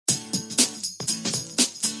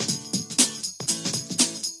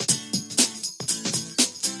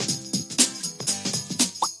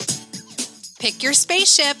Pick your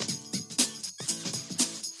spaceship.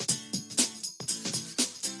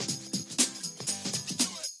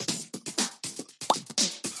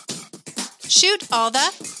 Shoot all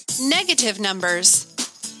the negative numbers.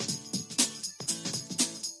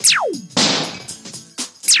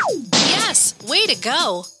 Yes, way to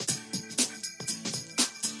go!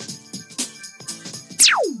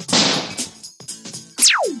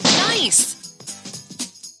 Nice!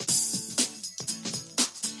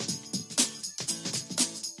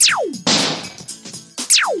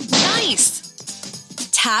 Nice!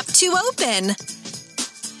 Tap to open.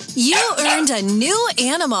 You earned a new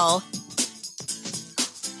animal.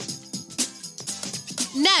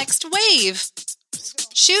 Next wave.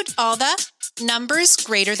 Shoot all the numbers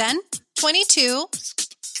greater than 22.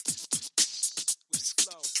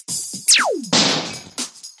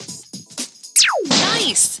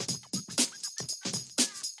 Nice!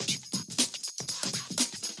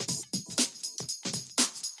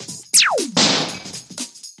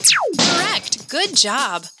 Correct! Good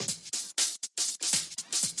job!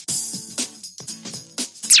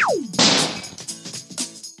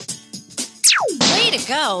 Way to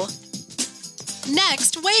go!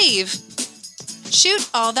 Next wave. Shoot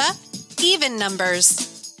all the even numbers.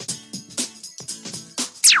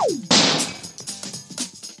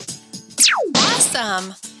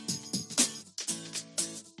 Awesome!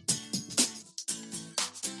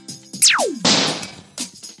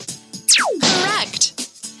 Correct!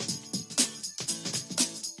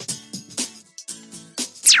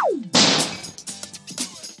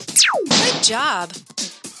 Good job!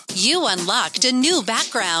 You unlocked a new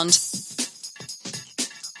background.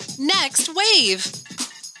 Next wave.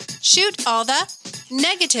 Shoot all the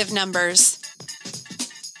negative numbers.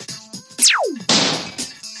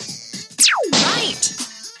 Right!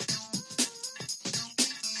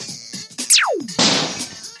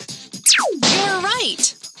 You're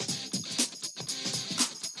right!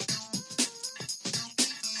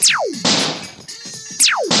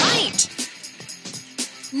 Right!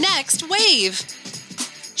 Next wave.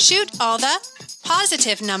 Shoot all the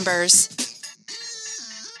positive numbers.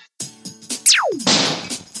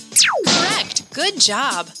 Correct! Good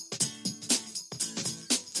job!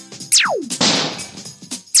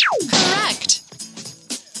 Correct!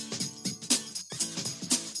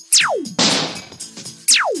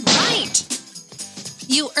 Right!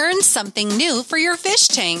 You earned something new for your fish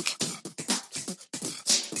tank.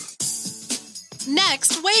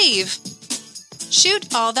 Next wave.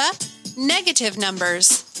 Shoot all the negative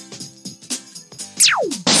numbers.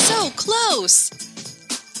 So close!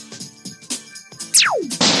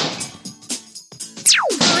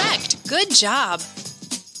 Correct! Good job!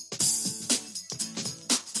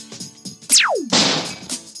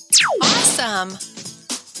 Awesome!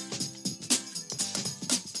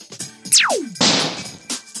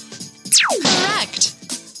 Correct!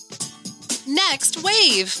 Next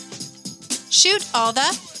wave. Shoot all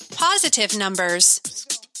the positive numbers.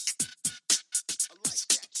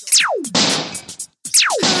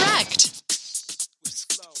 Correct!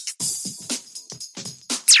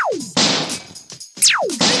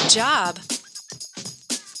 Good job!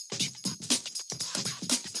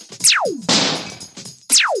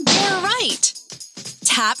 You're right!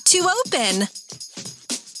 Tap to open.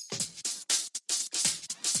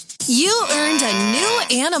 You earned a new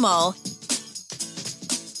animal.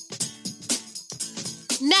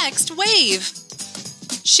 Next wave.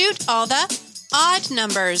 Shoot all the odd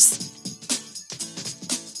numbers.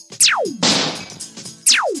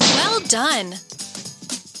 Well done!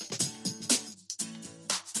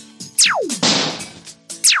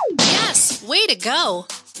 Yes, way to go!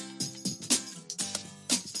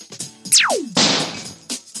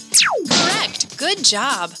 Correct, good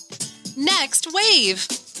job! Next wave.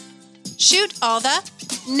 Shoot all the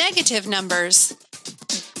negative numbers.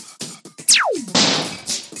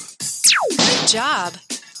 Good job!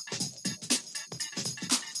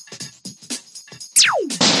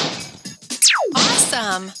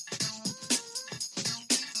 Awesome!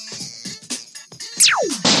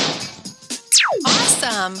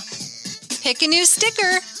 Awesome! Pick a new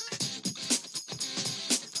sticker.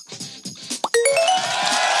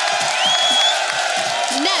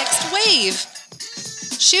 Next wave.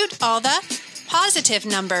 Shoot all the positive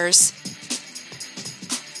numbers.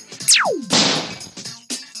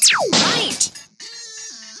 Right!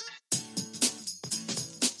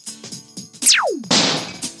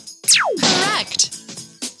 Correct!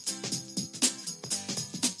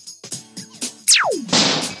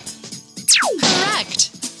 Correct!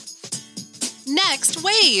 Next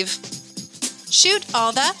wave. Shoot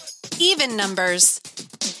all the even numbers.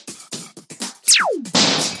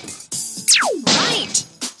 Right!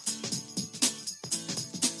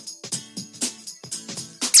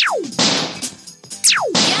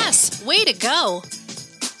 Yes, way to go!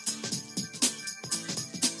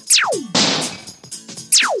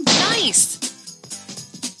 Nice!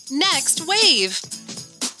 Next wave.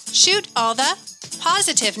 Shoot all the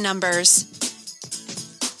positive numbers.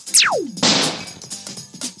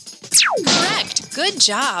 Correct. Good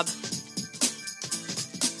job.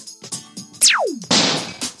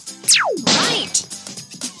 Right.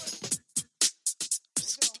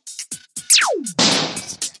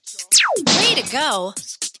 Way to go.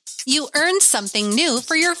 You earned something new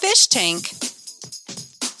for your fish tank.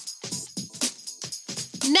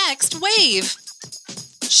 Next wave.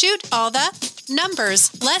 Shoot all the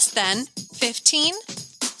numbers less than 15.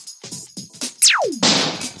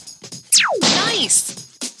 Nice!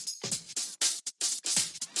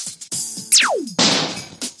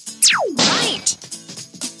 Right!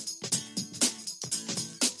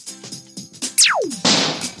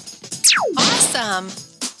 Awesome!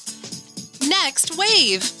 Next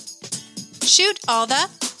wave. Shoot all the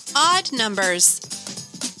odd numbers.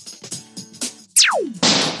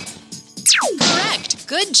 Correct!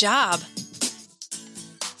 Good job!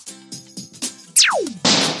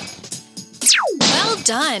 Well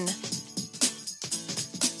done!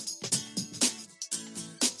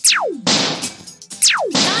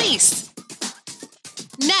 Nice!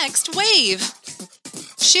 Next wave.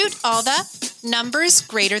 Shoot all the numbers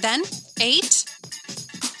greater than 8.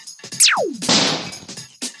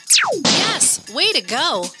 Yes, way to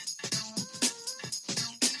go!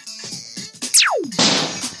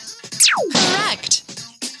 Correct!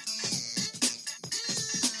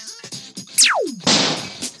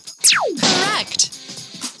 Correct!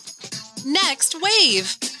 Next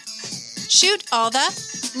wave. Shoot all the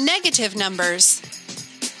negative numbers.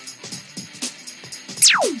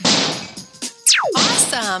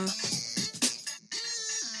 Awesome!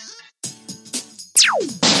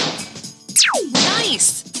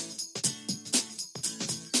 Nice!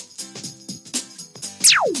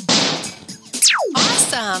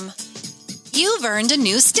 Awesome! You've earned a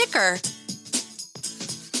new sticker.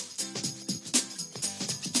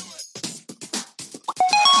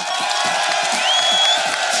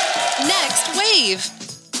 Next wave.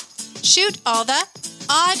 Shoot all the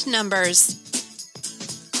odd numbers.